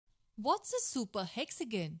What's a super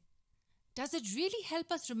hexagon? Does it really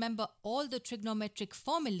help us remember all the trigonometric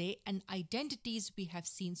formulae and identities we have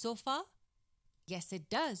seen so far? Yes, it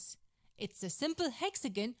does. It's a simple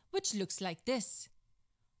hexagon which looks like this.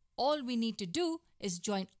 All we need to do is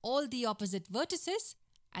join all the opposite vertices,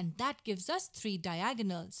 and that gives us 3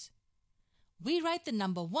 diagonals. We write the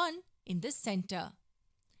number 1 in the center.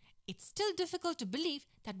 It's still difficult to believe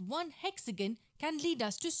that one hexagon can lead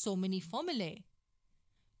us to so many formulae.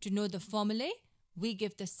 To know the formulae, we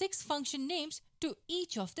give the 6 function names to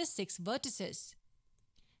each of the 6 vertices.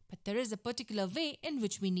 But there is a particular way in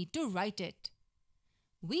which we need to write it.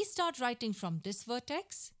 We start writing from this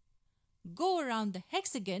vertex, go around the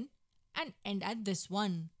hexagon, and end at this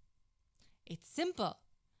one. It's simple.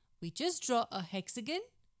 We just draw a hexagon,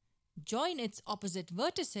 join its opposite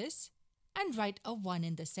vertices, and write a 1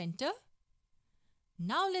 in the center.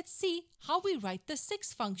 Now let's see how we write the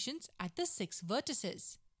 6 functions at the 6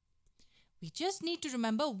 vertices. We just need to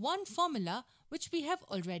remember one formula which we have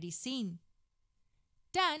already seen.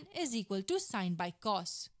 Tan is equal to sine by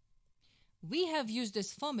cos. We have used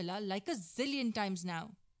this formula like a zillion times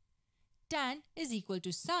now. Tan is equal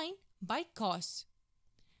to sine by cos.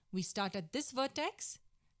 We start at this vertex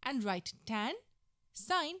and write tan,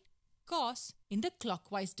 sine, cos in the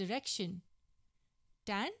clockwise direction.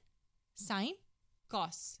 Tan, sine,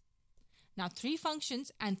 cos. Now 3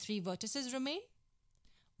 functions and 3 vertices remain.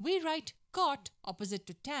 We write cot opposite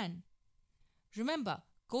to tan. Remember,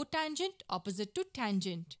 cotangent opposite to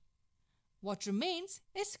tangent. What remains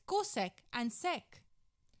is cosec and sec.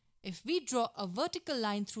 If we draw a vertical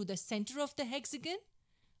line through the center of the hexagon,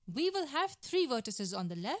 we will have 3 vertices on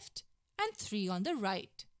the left and 3 on the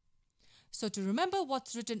right. So to remember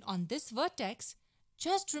what's written on this vertex,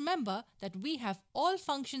 just remember that we have all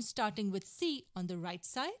functions starting with c on the right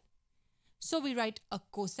side. So we write a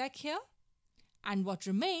cosec here, and what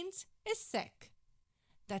remains is sec.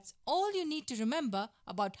 That's all you need to remember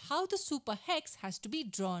about how the super hex has to be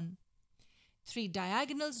drawn. 3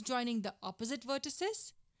 diagonals joining the opposite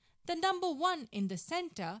vertices, the number 1 in the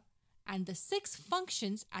center, and the 6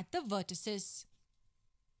 functions at the vertices.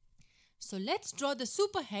 So let's draw the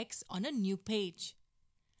super hex on a new page.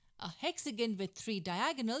 A hexagon with 3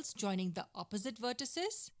 diagonals joining the opposite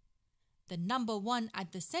vertices, the number 1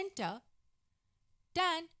 at the center,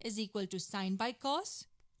 tan is equal to sine by cos,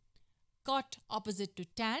 cot opposite to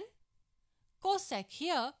tan, cosec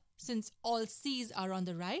here since all c's are on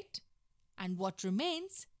the right, and what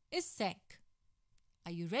remains is sec.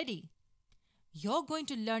 Are you ready? You're going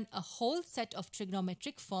to learn a whole set of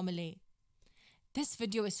trigonometric formulae. This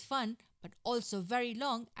video is fun but also very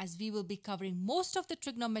long as we will be covering most of the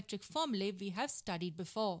trigonometric formulae we have studied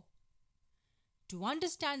before. To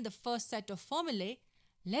understand the first set of formulae,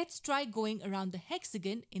 let's try going around the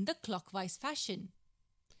hexagon in the clockwise fashion.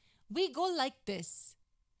 We go like this.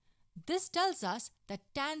 This tells us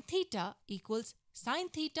that tan theta equals sine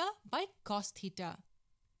theta by cos theta.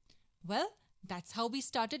 Well, that's how we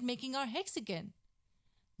started making our hexagon.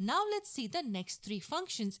 Now let's see the next 3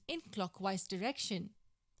 functions in clockwise direction.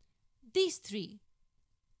 These 3.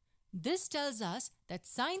 This tells us that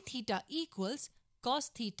sine theta equals cos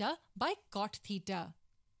theta by cot theta.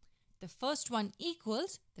 The first one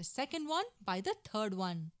equals the second one by the third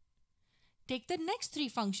one. Take the next 3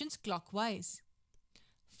 functions clockwise.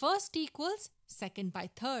 First equals second by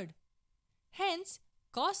third. Hence,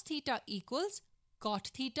 cos theta equals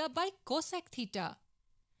cot theta by cosec theta.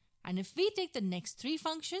 And if we take the next 3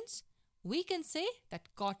 functions, we can say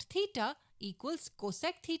that cot theta equals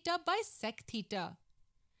cosec theta by sec theta.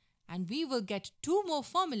 And we will get 2 more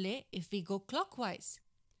formulae if we go clockwise.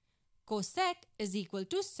 Cosec is equal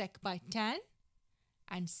to sec by tan,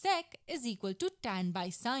 and sec is equal to tan by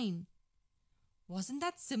sine. Wasn't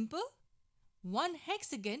that simple? 1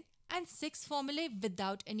 hexagon and 6 formulae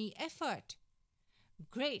without any effort.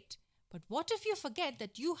 Great, but what if you forget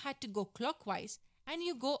that you had to go clockwise and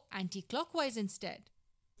you go anti-clockwise instead?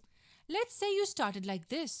 Let's say you started like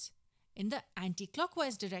this, in the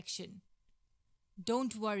anti-clockwise direction.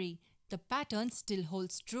 Don't worry, the pattern still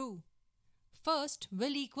holds true. First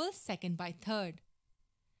will equal second by third.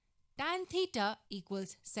 Tan theta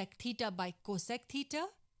equals sec theta by cosec theta.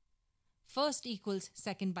 First equals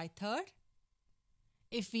second by third.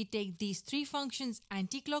 If we take these 3 functions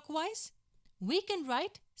anti-clockwise, we can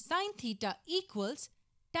write sine theta equals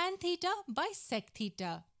tan theta by sec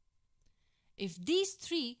theta. If these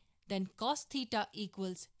 3, then cos theta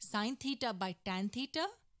equals sine theta by tan theta,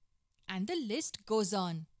 and the list goes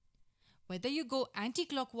on. Whether you go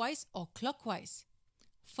anti-clockwise or clockwise,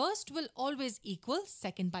 first will always equal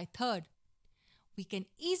second by third. We can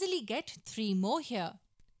easily get 3 more here.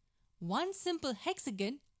 One simple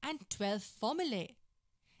hexagon and 12 formulae.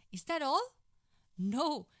 Is that all?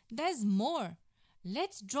 No, there's more.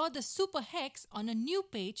 Let's draw the super hex on a new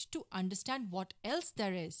page to understand what else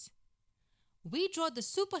there is. We draw the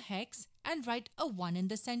super hex and write a 1 in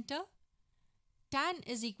the center. Tan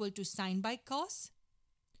is equal to sine by cos.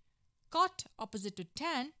 Cot opposite to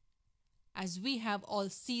tan. As we have all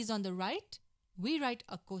c's on the right, we write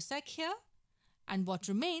a cosec here, and what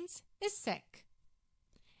remains is sec.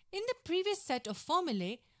 In the previous set of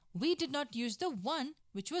formulae, we did not use the 1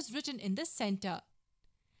 which was written in the center.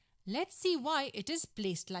 Let's see why it is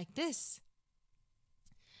placed like this.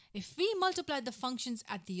 If we multiply the functions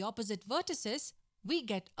at the opposite vertices, we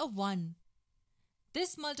get a 1.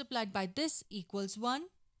 This multiplied by this equals 1.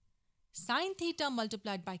 Sine theta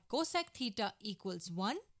multiplied by cosec theta equals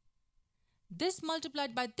 1. This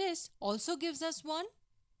multiplied by this also gives us 1.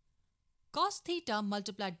 Cos theta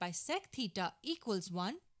multiplied by sec theta equals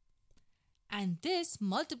 1. And this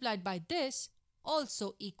multiplied by this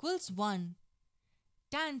also equals 1.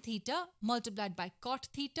 Tan theta multiplied by cot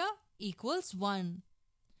theta equals 1.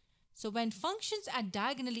 So when functions at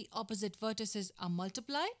diagonally opposite vertices are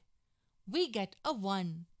multiplied, we get a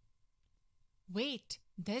 1. Wait,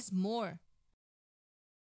 there's more.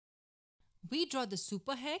 We draw the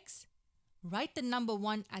super hex, write the number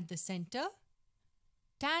 1 at the center.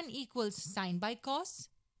 Tan equals sine by cos,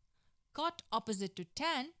 cot opposite to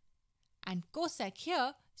tan, and cosec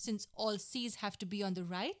here since all c's have to be on the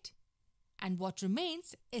right, and what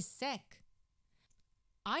remains is sec.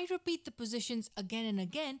 I repeat the positions again and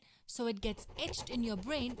again so it gets etched in your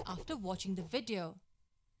brain after watching the video.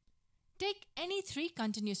 Take any 3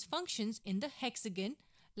 continuous functions in the hexagon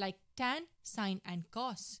like tan, sine and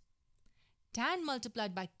cos. Tan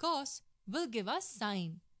multiplied by cos will give us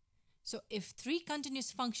sine. So if 3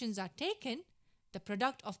 continuous functions are taken, the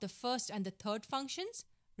product of the first and the third functions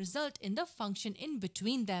result in the function in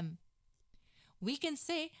between them. We can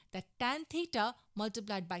say that tan theta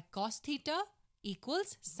multiplied by cos theta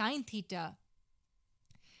equals sine theta.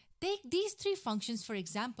 Take these 3 functions for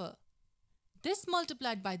example. This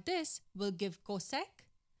multiplied by this will give cosec.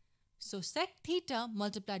 So sec theta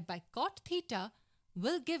multiplied by cot theta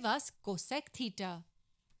will give us cosec theta.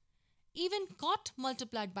 Even cot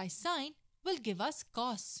multiplied by sine will give us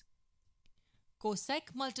cos.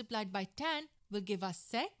 Cosec multiplied by tan will give us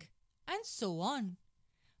sec, and so on.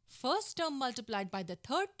 First term multiplied by the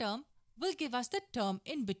third term will give us the term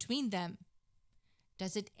in between them.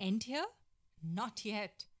 Does it end here? Not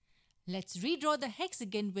yet. Let's redraw the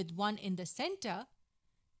hexagon with 1 in the center.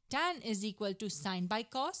 Tan is equal to sine by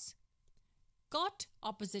cos. Cot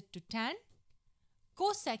opposite to tan.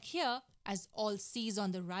 Cosec here as all c's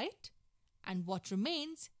on the right. And what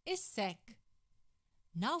remains is sec.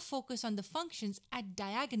 Now focus on the functions at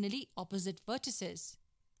diagonally opposite vertices.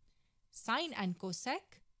 Sine and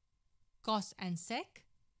cosec, cos and sec,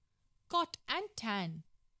 cot and tan.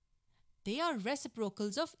 They are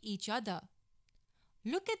reciprocals of each other.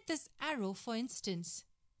 Look at this arrow for instance.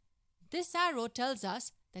 This arrow tells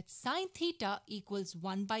us that sine theta equals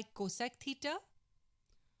 1 by cosec theta.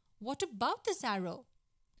 What about this arrow?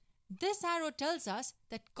 This arrow tells us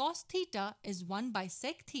that cos theta is 1 by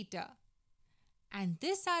sec theta. And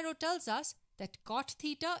this arrow tells us that cot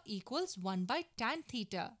theta equals 1 by tan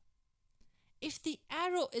theta. If the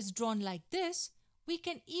arrow is drawn like this, we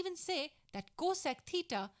can even say that cosec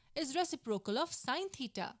theta is reciprocal of sine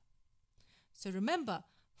theta. So remember,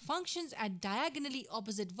 functions at diagonally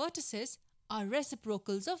opposite vertices are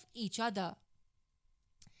reciprocals of each other.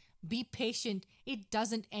 Be patient, it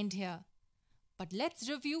doesn't end here. But let's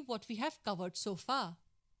review what we have covered so far.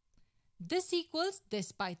 This equals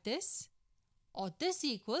this by this, or this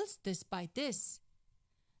equals this by this.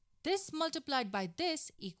 This multiplied by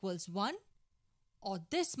this equals 1, or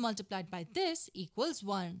this multiplied by this equals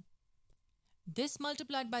 1. This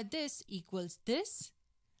multiplied by this equals this,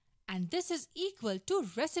 and this is equal to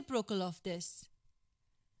reciprocal of this.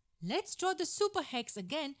 Let's draw the super hex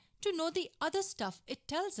again to know the other stuff it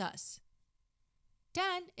tells us.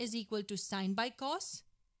 Tan is equal to sine by cos,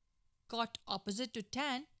 cot opposite to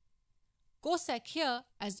tan, cosec here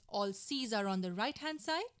as all c's are on the right hand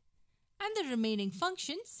side, and the remaining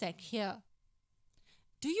function sec here.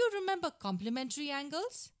 Do you remember complementary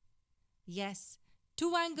angles? Yes,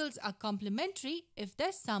 2 angles are complementary if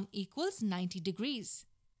their sum equals 90 degrees.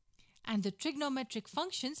 And the trigonometric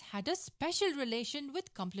functions had a special relation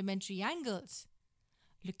with complementary angles.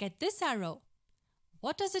 Look at this arrow.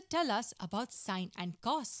 What does it tell us about sine and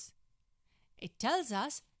cos? It tells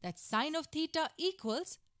us that sine of theta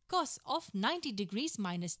equals cos of 90 degrees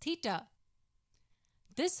minus theta.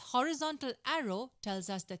 This horizontal arrow tells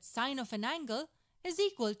us that sine of an angle is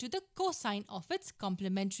equal to the cosine of its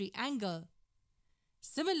complementary angle.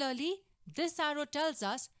 Similarly, this arrow tells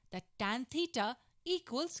us that tan theta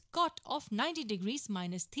equals cot of 90 degrees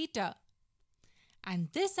minus theta. And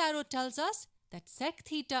this arrow tells us that sec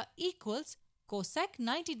theta equals cosec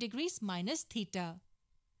 90 degrees minus theta.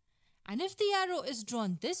 And if the arrow is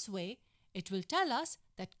drawn this way, it will tell us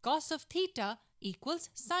that cos of theta equals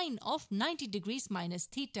sine of 90 degrees minus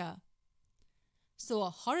theta. So a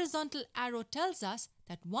horizontal arrow tells us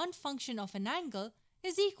that one function of an angle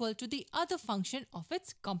is equal to the other function of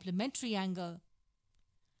its complementary angle.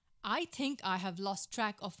 I think I have lost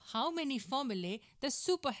track of how many formulae the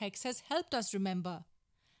superhex has helped us remember.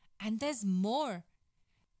 And there's more.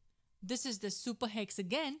 This is the superhex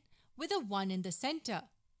again with a 1 in the center.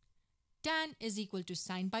 Tan is equal to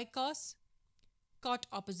sine by cos, cot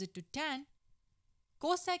opposite to tan.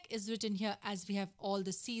 Cosec is written here as we have all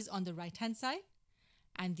the c's on the right hand side,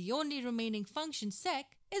 and the only remaining function sec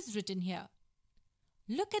is written here.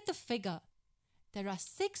 Look at the figure. There are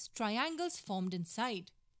 6 triangles formed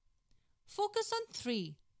inside. Focus on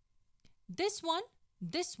 3. This one,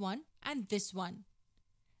 and this one.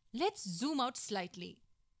 Let's zoom out slightly.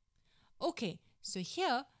 Okay, so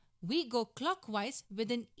here we go clockwise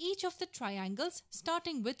within each of the triangles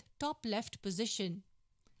starting with top left position.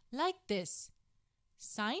 Like this.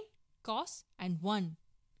 Sine, cos and 1.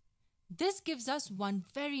 This gives us one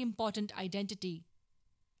very important identity.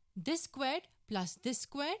 This squared plus this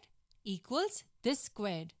squared equals this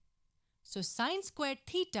squared. So sine squared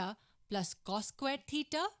theta plus cos squared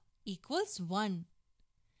theta equals 1.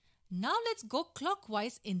 Now let's go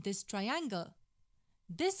clockwise in this triangle.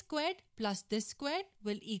 This squared plus this squared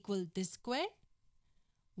will equal this squared.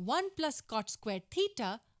 1 plus cot squared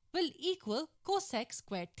theta will equal cosec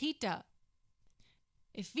squared theta.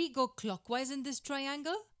 If we go clockwise in this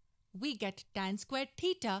triangle, we get tan squared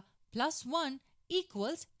theta plus 1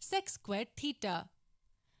 equals sec squared theta.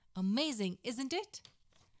 Amazing, isn't it?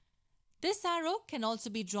 This arrow can also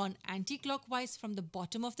be drawn anti-clockwise from the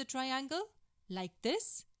bottom of the triangle, like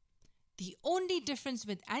this. The only difference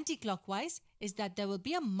with anti-clockwise is that there will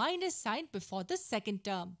be a minus sign before the second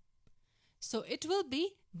term. So it will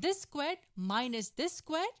be this squared minus this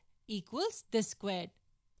squared equals this squared.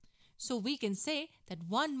 So we can say that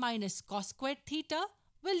 1 minus cos squared theta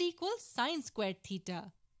will equal sine squared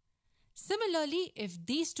theta. Similarly, if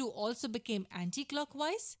these two also became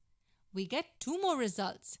anti-clockwise, we get 2 more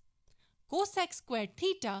results. Cosec squared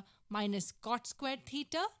theta minus cot squared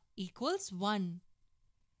theta equals 1.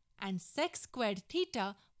 And sec squared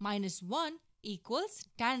theta minus 1 equals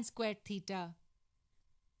tan squared theta.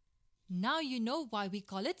 Now you know why we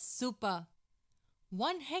call it super.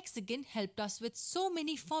 One hexagon helped us with so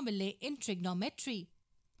many formulae in trigonometry.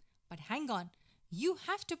 But hang on, you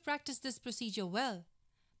have to practice this procedure well,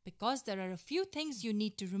 because there are a few things you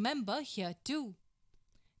need to remember here too.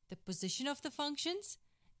 The position of the functions,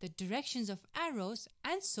 the directions of arrows,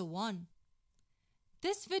 and so on.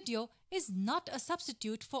 This video is not a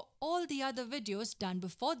substitute for all the other videos done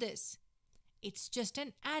before this. It's just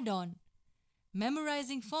an add-on.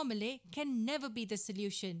 Memorizing formulae can never be the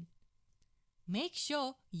solution. Make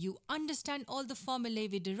sure you understand all the formulae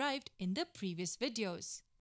we derived in the previous videos.